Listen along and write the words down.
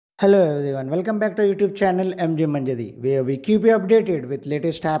Hello everyone, welcome back to YouTube channel MJ Manjadi, where we keep you updated with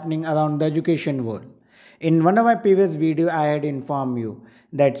latest happening around the education world. In one of my previous video, I had informed you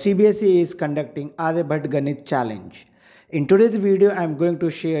that CBSE is conducting Aryabhatta Ganit challenge. In today's video, I am going to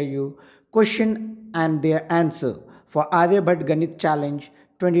share you question and their answer for Aryabhatta Ganit challenge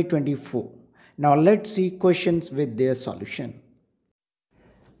 2024. Now let's see questions with their solution.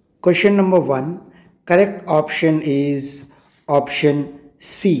 Question number 1, correct option is option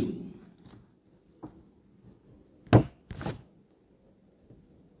C.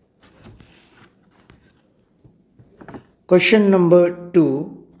 Question number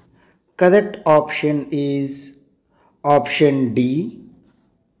 2, correct option is option D.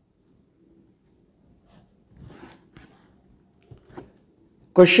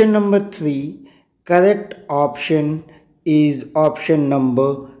 Question number 3, correct option is option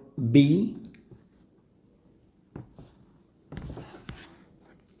number B.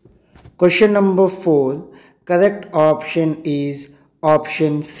 Question number 4, correct option is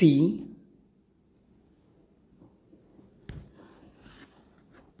option C.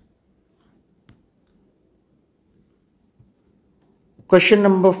 Question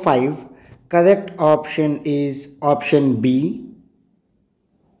number 5, correct option is option B.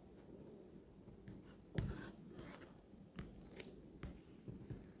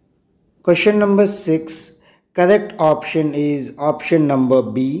 Question number 6, correct option is option number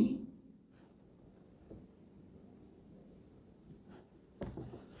B.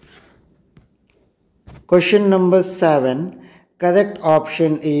 Question number 7, correct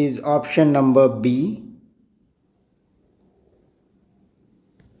option is option number B.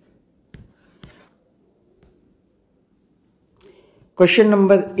 Question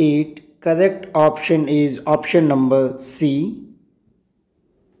number 8, correct option is option number C.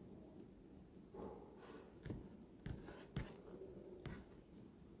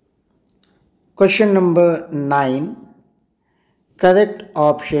 Question number 9, correct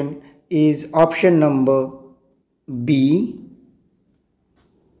option is option number B.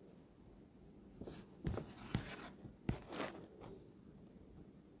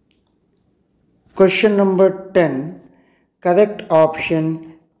 Question number 10, correct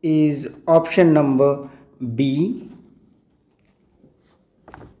option is option number B.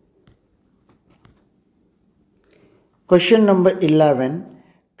 Question number 11,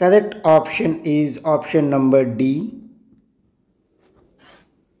 correct option is option number D.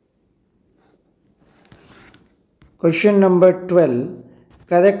 Question number 12,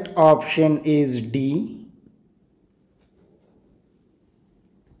 correct option is D.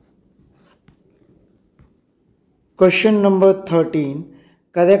 Question number 13,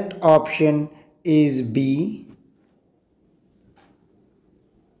 correct option is B.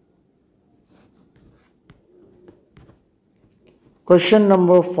 Question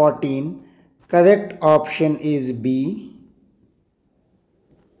number 14, correct option is B.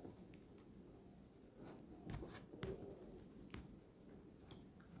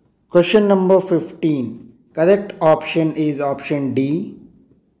 Question number 15, correct option is option D.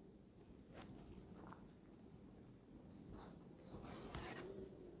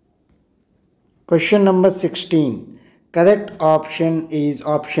 Question number 16, correct option is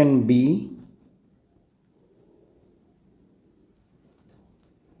option B.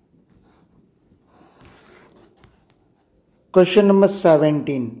 Question number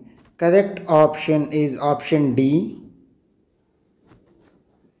 17, correct option is option D.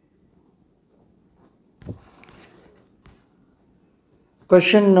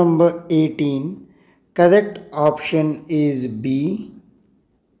 Question number 18, correct option is B.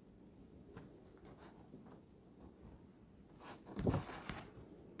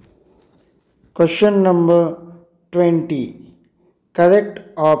 Question number 20, correct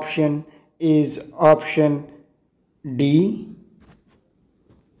option is option D.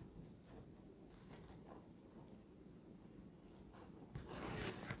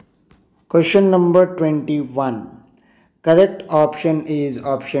 Question number 21, correct option is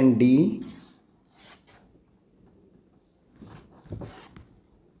option D.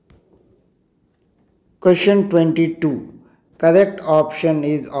 Question 22, correct option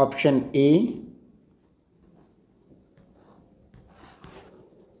is option A.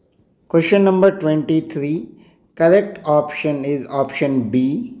 Question number 23, correct option is option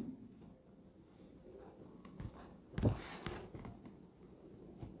B.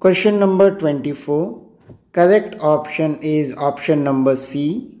 Question number 24, correct option is option number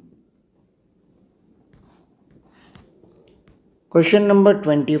C. Question number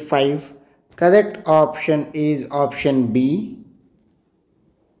 25, correct option is option B.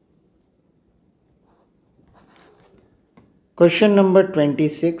 Question number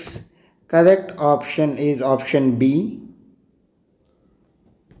 26. Correct option is option B.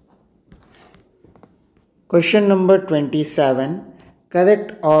 Question number 27.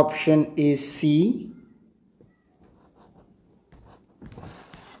 Correct option is C.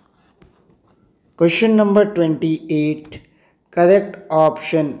 Question number 28. Correct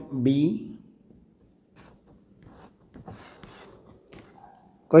option B.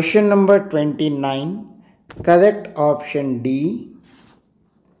 Question number 29. Correct option D.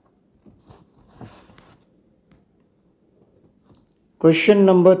 Question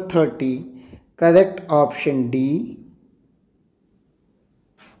number 30. Correct option D.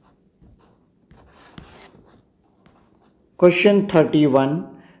 Question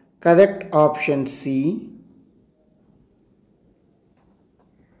 31. Correct option C.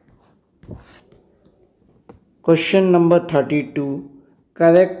 Question number 32.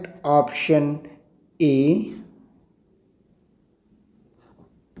 Correct option A.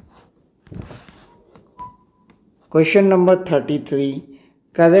 Question number 33.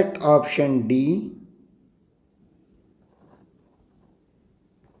 Correct option D.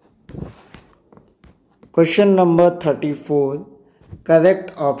 Question number 34.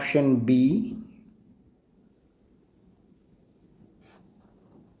 Correct option B.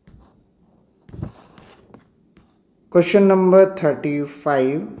 Question number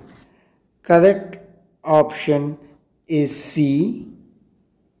 35. Correct option is C.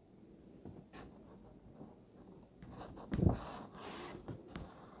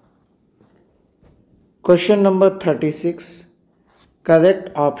 Question number 36. Correct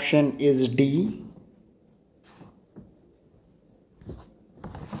option is D.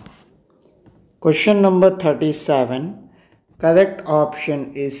 Question number 37. Correct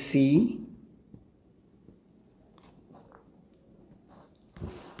option is C.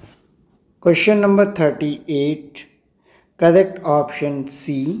 Question number 38. Correct option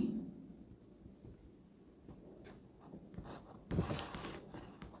C.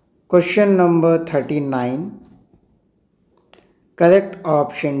 Question number 39. Correct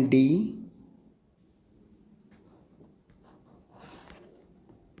option D.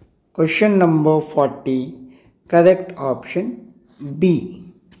 Question number 40. Correct option B.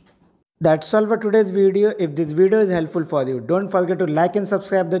 That's all for today's video. If this video is helpful for you, don't forget to like and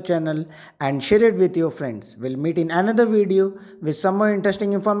subscribe the channel and share it with your friends. We'll meet in another video with some more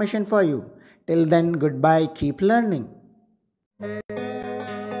interesting information for you. Till then, goodbye. Keep learning.